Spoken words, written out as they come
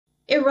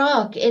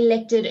Iraq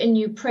elected a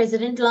new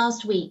president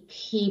last week.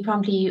 He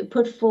promptly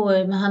put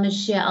forward Mohammed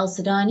Shia Al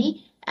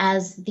Sudani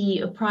as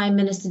the Prime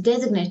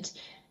Minister-designate.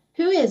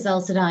 Who is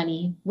Al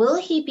Sudani?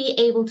 Will he be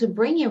able to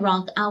bring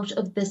Iraq out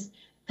of this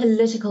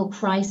political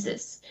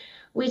crisis?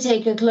 We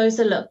take a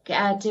closer look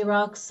at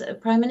Iraq's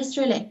Prime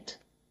Minister-elect.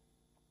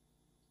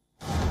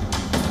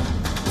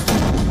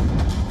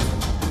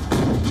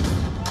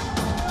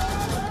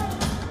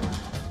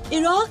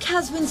 Iraq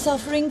has been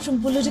suffering from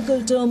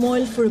political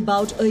turmoil for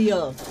about a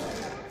year.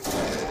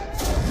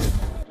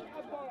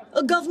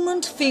 A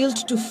government failed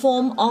to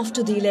form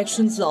after the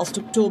elections last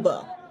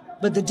October,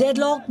 but the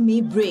deadlock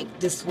may break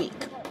this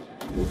week.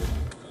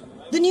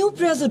 The new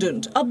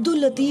president,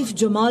 Abdul Latif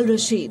Jamal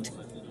Rashid,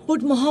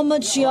 put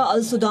Mohammed Shia Al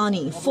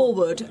Sudani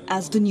forward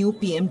as the new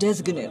PM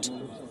designate.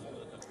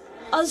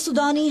 Al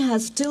Sudani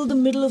has till the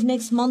middle of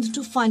next month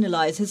to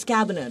finalize his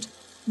cabinet,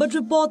 but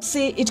reports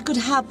say it could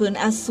happen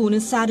as soon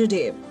as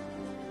Saturday.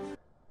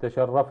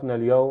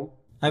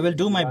 I will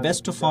do my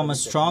best to form a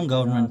strong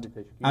government,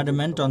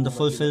 adamant on the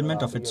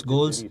fulfillment of its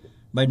goals,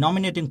 by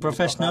nominating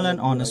professional and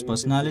honest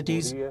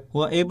personalities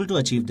who are able to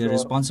achieve their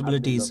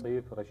responsibilities.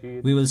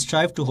 We will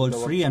strive to hold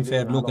free and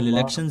fair local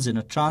elections in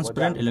a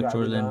transparent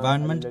electoral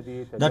environment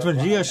that will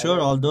reassure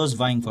all those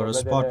vying for a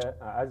spot.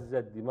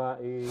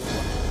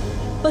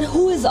 But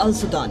who is Al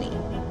Sudani?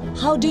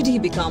 How did he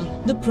become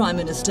the Prime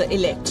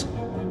Minister-elect?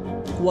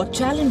 What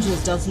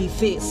challenges does he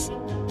face?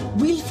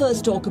 We'll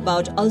first talk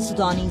about Al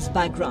Sudani's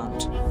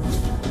background.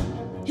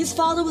 His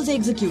father was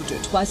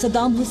executed by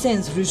Saddam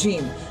Hussein's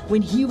regime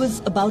when he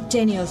was about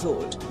 10 years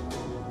old.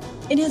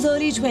 In his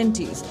early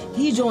 20s,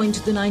 he joined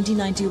the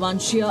 1991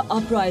 Shia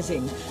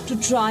uprising to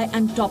try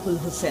and topple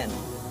Hussein.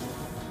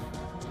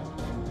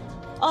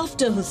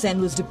 After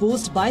Hussein was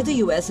deposed by the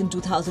US in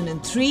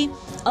 2003,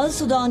 Al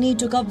Sudani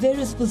took up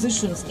various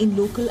positions in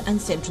local and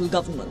central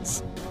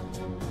governments.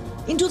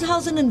 In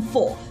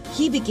 2004,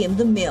 he became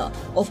the mayor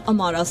of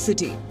Amara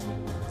city.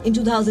 In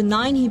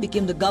 2009, he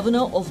became the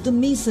governor of the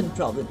Mason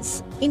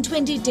province. In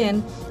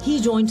 2010,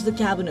 he joined the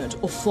cabinet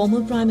of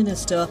former Prime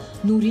Minister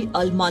Nouri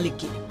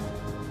al-Maliki.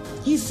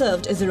 He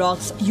served as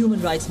Iraq's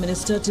Human Rights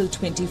Minister till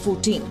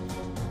 2014.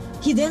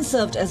 He then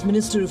served as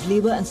Minister of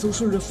Labour and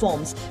Social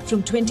Reforms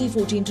from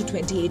 2014 to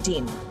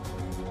 2018.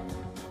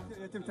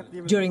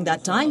 During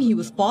that time, he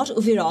was part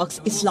of Iraq's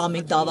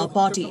Islamic Dawa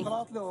party.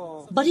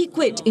 But he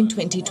quit in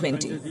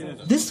 2020.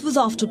 This was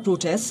after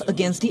protests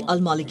against the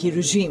al-Maliki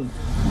regime.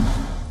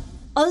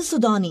 Al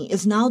Sudani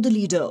is now the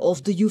leader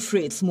of the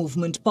Euphrates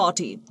Movement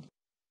Party.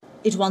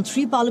 It won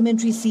 3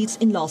 parliamentary seats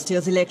in last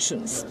year's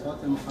elections.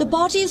 The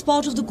party is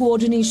part of the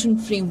Coordination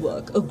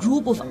Framework, a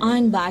group of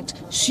iron-backed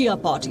Shia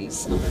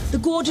parties. The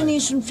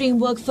Coordination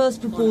Framework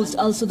first proposed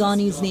Al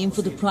Sudani's name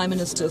for the Prime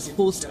Minister's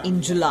post in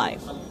July.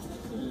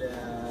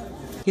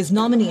 His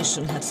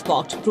nomination had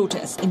sparked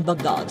protests in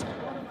Baghdad.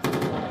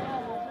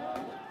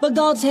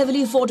 Baghdad's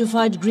heavily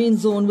fortified green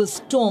zone was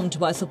stormed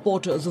by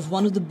supporters of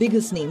one of the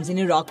biggest names in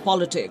Iraq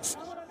politics,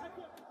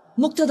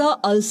 Muqtada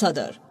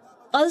al-Sadr.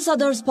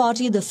 Al-Sadr's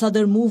party, the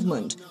Sadr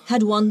movement,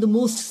 had won the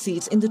most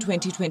seats in the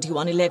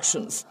 2021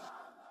 elections.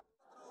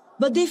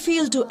 But they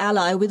failed to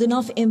ally with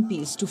enough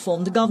MPs to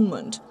form the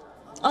government.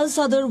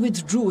 Al-Sadr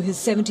withdrew his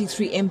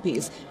 73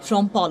 MPs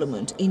from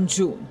parliament in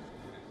June.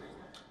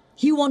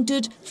 He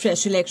wanted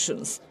fresh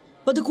elections.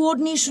 But the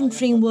Coordination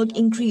Framework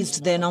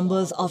increased their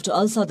numbers after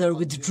Al-Sadr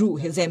withdrew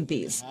his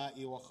MPs.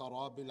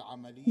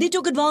 They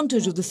took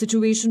advantage of the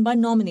situation by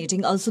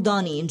nominating Al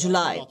Sudani in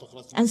July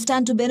and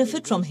stand to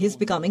benefit from his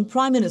becoming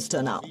Prime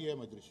Minister now.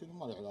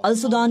 Al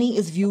Sudani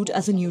is viewed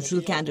as a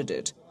neutral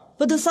candidate,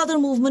 but the Sadr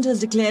movement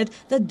has declared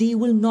that they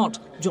will not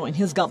join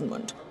his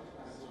government.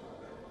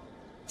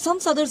 Some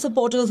Sadr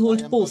supporters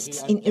hold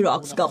posts in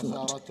Iraq's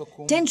government.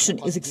 Tension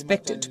is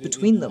expected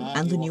between them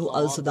and the new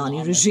Al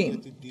Sudani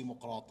regime.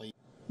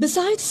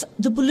 Besides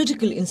the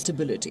political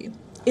instability,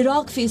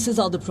 Iraq faces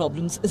other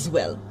problems as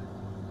well.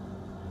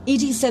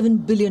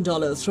 $87 billion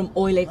from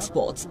oil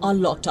exports are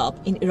locked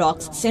up in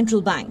Iraq's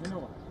central bank.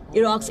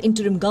 Iraq's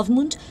interim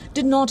government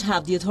did not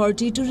have the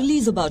authority to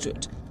release a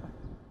budget.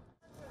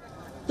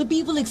 The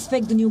people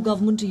expect the new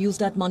government to use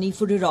that money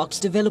for Iraq's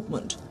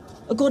development.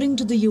 According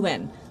to the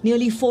UN,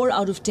 nearly 4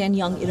 out of 10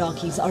 young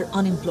Iraqis are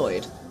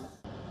unemployed.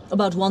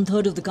 About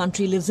 1/3 of the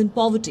country lives in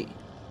poverty.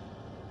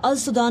 Al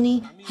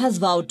Sudani has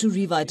vowed to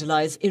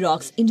revitalize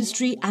Iraq's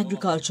industry,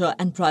 agriculture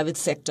and private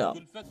sector.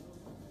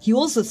 He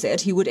also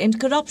said he would end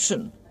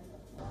corruption.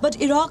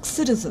 But Iraq's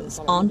citizens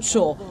aren't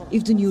sure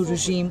if the new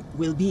regime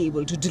will be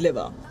able to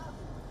deliver.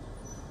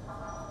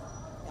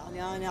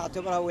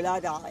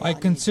 I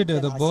consider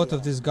the birth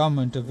of this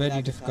government a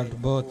very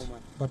difficult birth.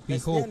 But we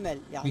hope,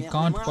 we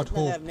can't but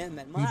hope.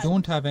 We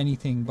don't have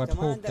anything but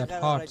hope that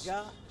hearts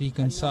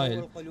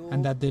reconcile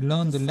and that they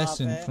learn the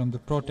lesson from the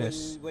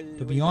protests.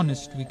 To be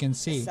honest, we can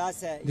say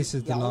this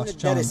is the last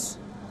chance.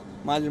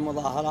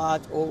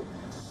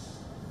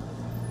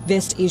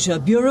 West Asia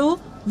Bureau,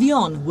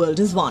 WION World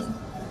is One.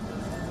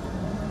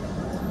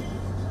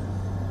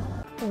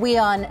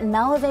 WION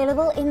now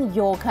available in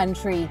your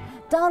country.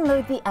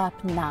 Download the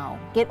app now.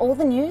 Get all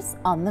the news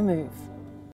on the move.